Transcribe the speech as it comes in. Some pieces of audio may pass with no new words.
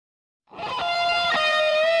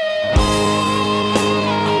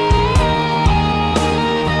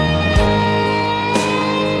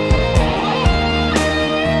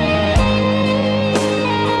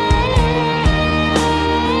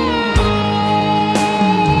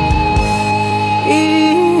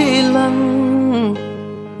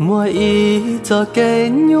cho cái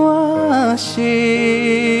nhua xì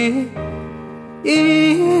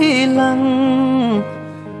ý lăng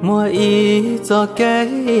mùa ý cho cái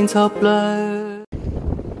cho plơ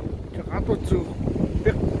chẳng hạn tôi chú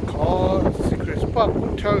biết có secret spot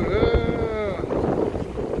cũng chờ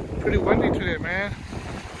pretty windy today man,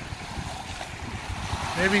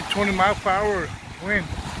 maybe 20 miles per hour wind.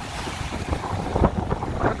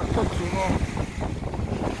 Rất là tốt chú nó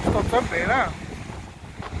stop up đấy đó.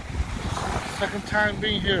 Second time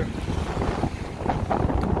being here.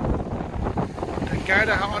 The guy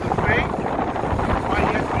that had the brake, why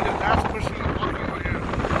he had to be the last person walking over here.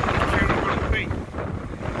 Sharing on the brake.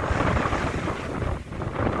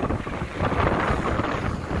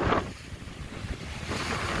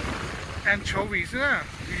 Anchovies, yeah.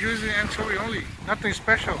 You're using anchovy only, nothing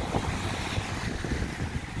special.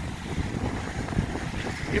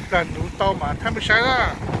 If that new tao mà thay mới sai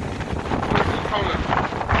啦，好了。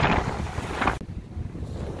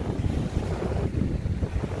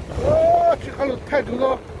哦，这条路太多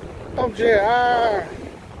了，到这啊。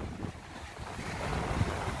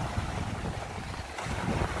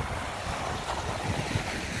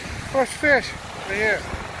First fish, right here.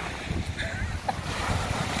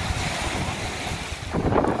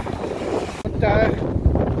 What the?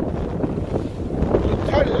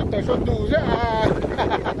 太多等说堵着啊！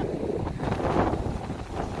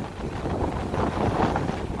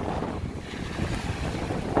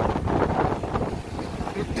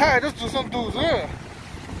太都只剩肚子。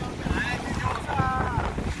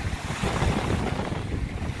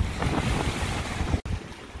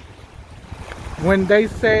When they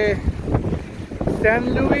say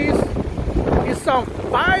San Luis is on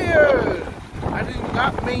fire, I do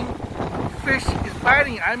not mean fish is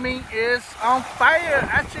biting. I mean it's on fire.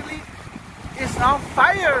 Actually, it's on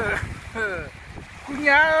fire.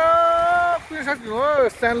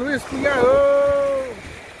 San Luis,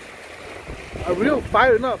 a real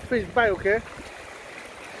fire, not fish bite, okay?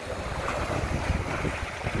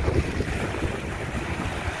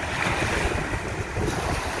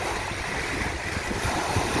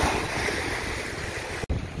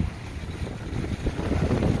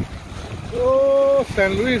 Oh,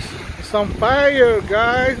 San Luis, it's on fire,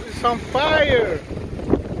 guys. It's on fire.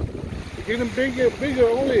 It's getting bigger, bigger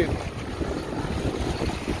only.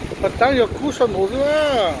 But then your cushion was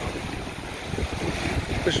there.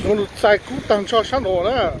 It's going to say good than Josh and all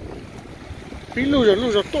that. Be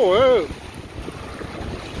lose a door.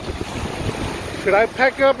 Should I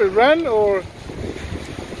pack up and run or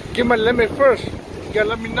give my limit first? You gotta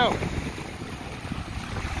let me know.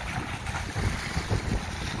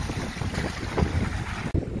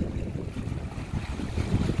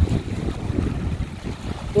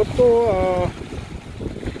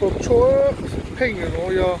 Tôi chúa hình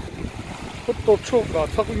rồi nó tôi chúa cả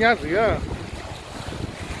sao cũng nhát gì à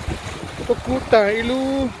tôi cút tại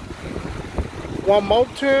lu one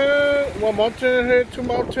mountain here, two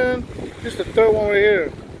mountain, this is the third one right here.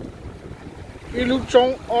 Ilu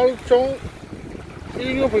trong all trong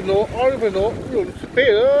ilu phải nổ all phải nổ ilu bể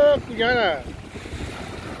đó cũng nhát à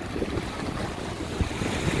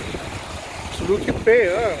ilu cái bể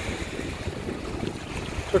đó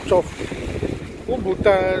cho cũng bút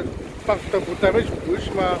ta bắt ta bút ta mấy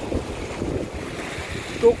chục mà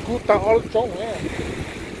tôi cút ta all trong nè.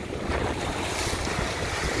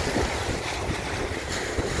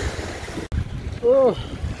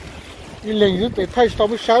 Đi lên dưới để thay so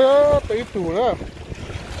với sáng đó, tới tủ nữa.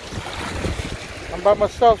 I'm by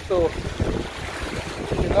myself, so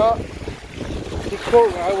you know, before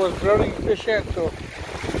I was running fish in, so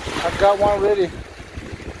I got one ready.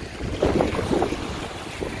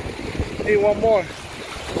 Need one more.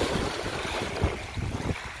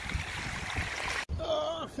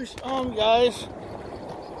 Fish on, guys.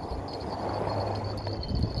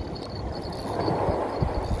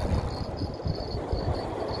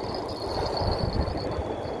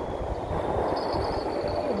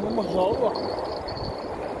 Gió rồi.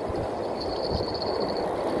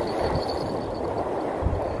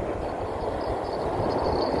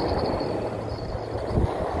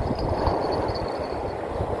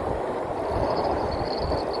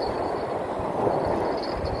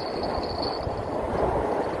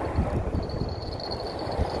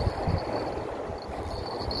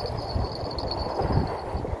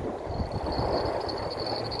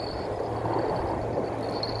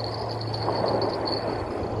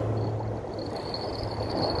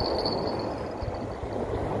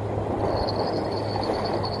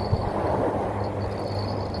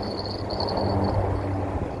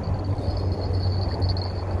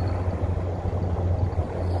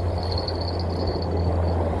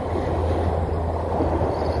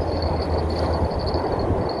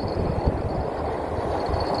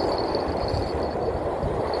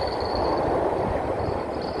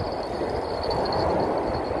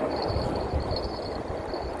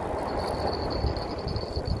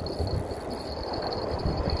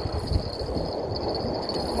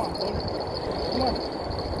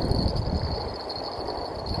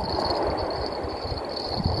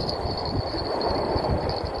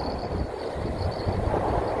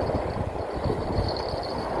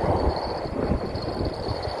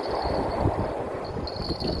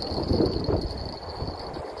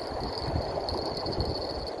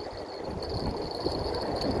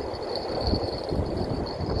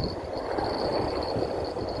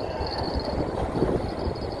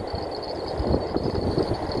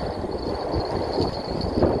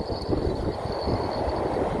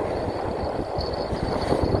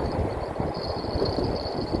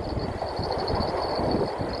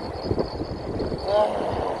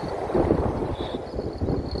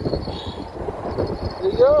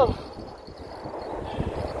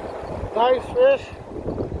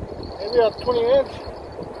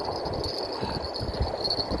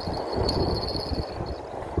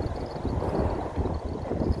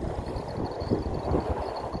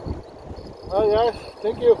 Alright guys,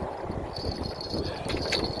 thank you.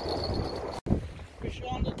 Fish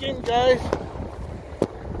on again guys.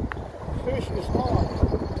 Fish is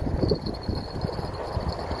on.